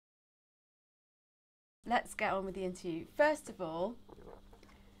let's get on with the interview. First of all,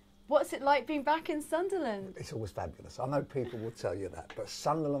 what's it like being back in Sunderland? It's always fabulous. I know people will tell you that, but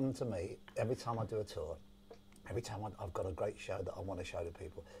Sunderland to me, every time I do a tour, every time I've got a great show that I want to show to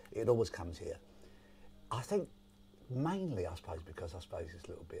people, it always comes here. I think mainly, I suppose, because it's a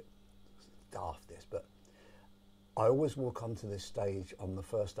little bit daft this, but I always walk onto this stage on the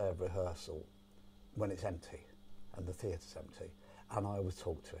first day of rehearsal when it's empty and the theatre's empty, and I always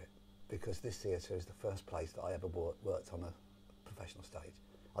talk to it, because this theatre is the first place that I ever worked on a professional stage.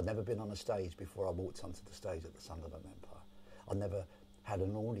 I'd never been on a stage before I walked onto the stage at the Sunderland Empire. I never had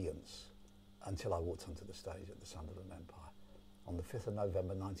an audience until I walked onto the stage at the Sunderland Empire on the 5th of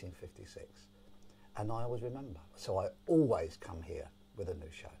November 1956. And I always remember. So I always come here with a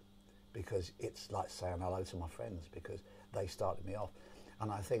new show, because it's like saying hello to my friends, because they started me off. And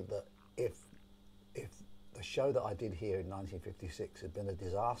I think that if the show that I did here in 1956 had been a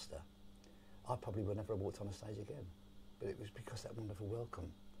disaster, I probably would never have walked on a stage again. But it was because that wonderful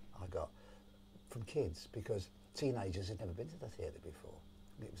welcome I got from kids, because teenagers had never been to the theatre before.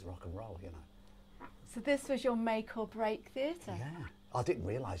 It was rock and roll, you know. So this was your make or break theatre? Yeah. I didn't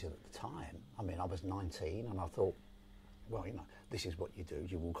realise it at the time. I mean, I was 19 and I thought, well, you know, this is what you do.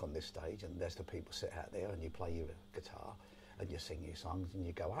 You walk on this stage and there's the people sit out there and you play your guitar and you sing your songs and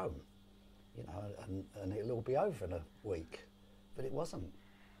you go home, you know, and it'll all be over in a week. But it wasn't.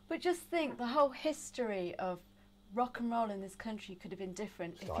 But just think, the whole history of rock and roll in this country could have been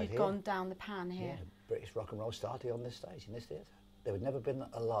different if you'd gone down the pan here. Yeah, British rock and roll started on this stage, in this theatre. There had never been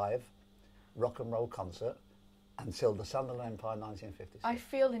a live rock and roll concert until the Sunderland Empire 1956. I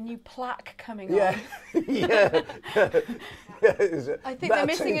feel a new plaque coming on. Yeah. I think they're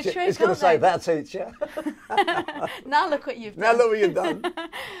missing a trick, It's going to say, that teacher. Now look what you've done. Now look what you've done.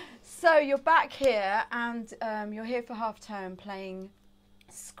 So you're back here and you're here for half term playing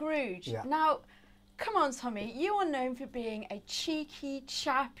Scrooge. Yeah. Now, come on, Tommy, you are known for being a cheeky,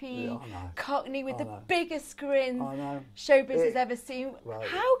 chappy Cockney with the biggest grin showbiz has ever seen. Right.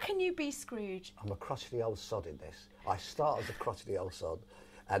 How can you be Scrooge? I'm a crotchety old sod in this. I start as a crotchety old sod,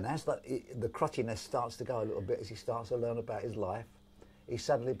 and as the crotchiness starts to go a little bit, as he starts to learn about his life, he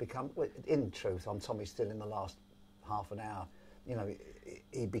suddenly becomes, in truth, I'm Tommy Steele in the last half an hour, you know,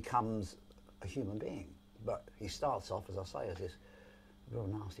 he becomes a human being. But he starts off, as I say, as this real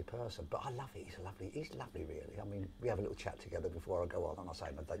nasty person, but I love it. He's lovely, really. I mean, we have a little chat together before I go on, and I say,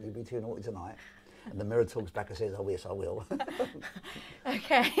 "No, don't you be too naughty tonight." And the mirror talks back and says, "Oh yes, I will."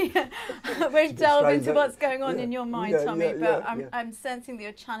 Okay, I won't delve into what's going on in your mind, Tommy, but I'm sensing that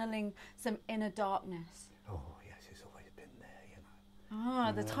you're channeling some inner darkness. Oh yes, it's always been there, you know.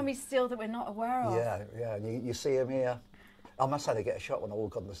 Ah, the Tommy Steele that we're not aware of. Yeah, and you see him here. I must say, they get a shot when I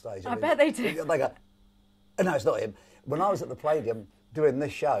walk on the stage. I bet they do. They go, no, it's not him. When I was at the Palladium doing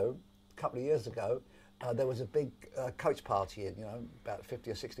this show a couple of years ago, there was a big coach party in, you know, about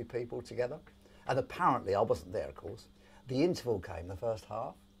 50 or 60 people together. And apparently, I wasn't there, of course, the interval came, the first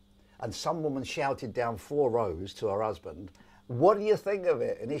half, and some woman shouted down 4 rows to her husband, "What do you think of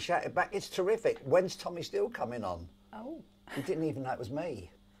it?" And he shouted back, "It's terrific. When's Tommy Steele coming on?" Oh. He didn't even know it was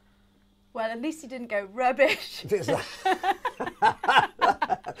me. Well, at least he didn't go rubbish.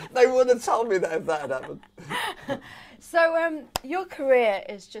 They would have told me that if that had happened. So your career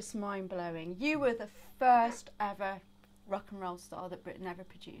is just mind-blowing. You were the first ever rock and roll star that Britain ever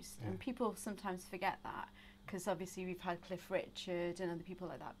produced. And people sometimes forget that, because obviously we've had Cliff Richard and other people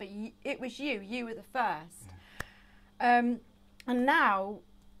like that. But it was you were the first. And now,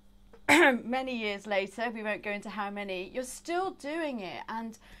 many years later, we won't go into how many, you're still doing it.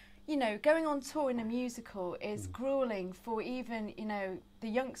 And you know, going on tour in a musical is grueling for even, you know, the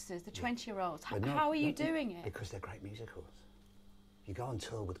youngsters, the 20-year-olds. How are you doing it? Because they're great musicals. You go on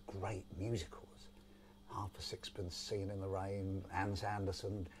tour with great musicals. Half a Sixpence, Singing in the Rain, Hans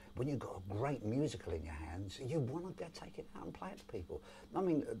Andersen. When you've got a great musical in your hands, you want to go take it out and play it to people. I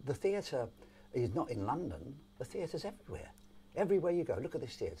mean, the theatre is not in London. The theatre's everywhere. Everywhere you go, look at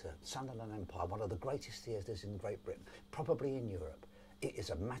this theatre, Sunderland Empire, one of the greatest theatres in Great Britain, probably in Europe. It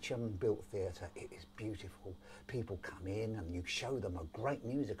is a Matcham-built theatre. It is beautiful. People come in and you show them a great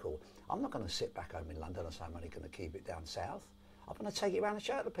musical. I'm not going to sit back home in London and say I'm only going to keep it down south. I'm going to take it around and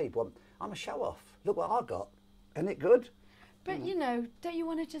show it to people. I'm a show-off. Look what I got. Isn't it good? But, you know, don't you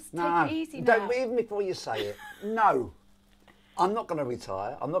want to just take it easy now? Don't, even before you say it. No. I'm not going to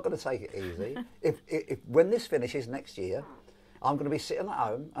retire. I'm not going to take it easy. If when this finishes next year, I'm going to be sitting at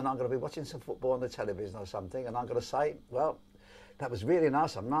home and I'm going to be watching some football on the television or something, and I'm going to say, well, that was really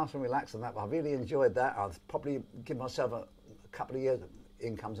nice. I'm nice and relaxed and that. I really enjoyed that. I'll probably give myself a couple of years.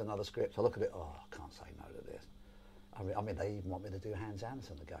 In comes another script. I look at it. Oh, I can't say no to this. I mean, they even want me to do Hans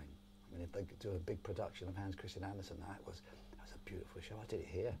Andersen again. And if they could do a big production of Hans Christian Andersen, that was a beautiful show. I did it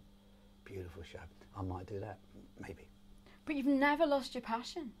here. Beautiful show. I might do that, maybe. But you've never lost your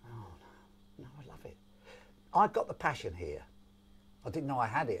passion. Oh, no, I love it. I got the passion here. I didn't know I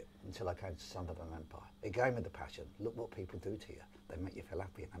had it until I came to Sunderland Empire. It gave me the passion. Look what people do to you. They make you feel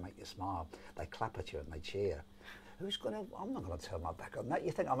happy and they make you smile. They clap at you and they cheer. I'm not going to turn my back on that.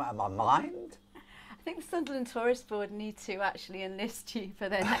 You think I'm out of my mind? I think the Sunderland Tourist Board need to actually enlist you for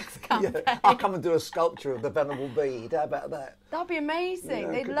their next campaign. Yeah, I'll come and do a sculpture of the Venerable Bede. How about that? That'd be amazing.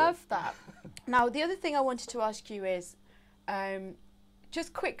 Yeah, They'd love that. Now, the other thing I wanted to ask you is,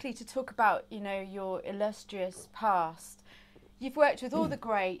 just quickly to talk about, you know, your illustrious past. You've worked with all the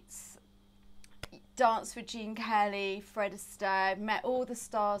greats, danced with Gene Kelly, Fred Astaire, met all the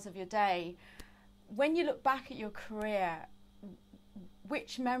stars of your day. When you look back at your career,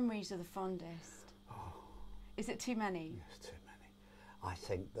 which memories are the fondest? Is it too many? Yes, too many. I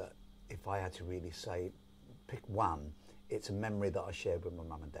think that if I had to really say, pick one, it's a memory that I shared with my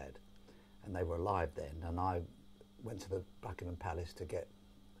mum and dad. And they were alive then, and I went to the Buckingham Palace to get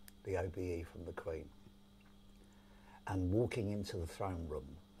the OBE from the Queen. And walking into the throne room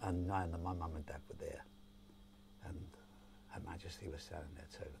and knowing that my mum and dad were there, and Her Majesty was standing there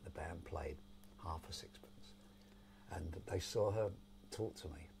too, and the band played half a sixpence. And they saw her talk to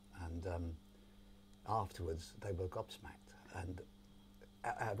me, and afterwards they were gobsmacked. And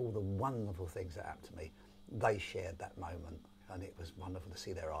out of all the wonderful things that happened to me, they shared that moment, and it was wonderful to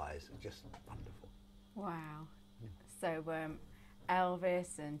see their eyes, just wonderful. Wow. So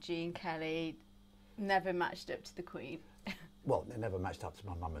Elvis and Gene Kelly never matched up to the Queen. Well, they never matched up to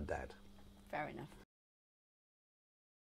my mum and dad. Fair enough.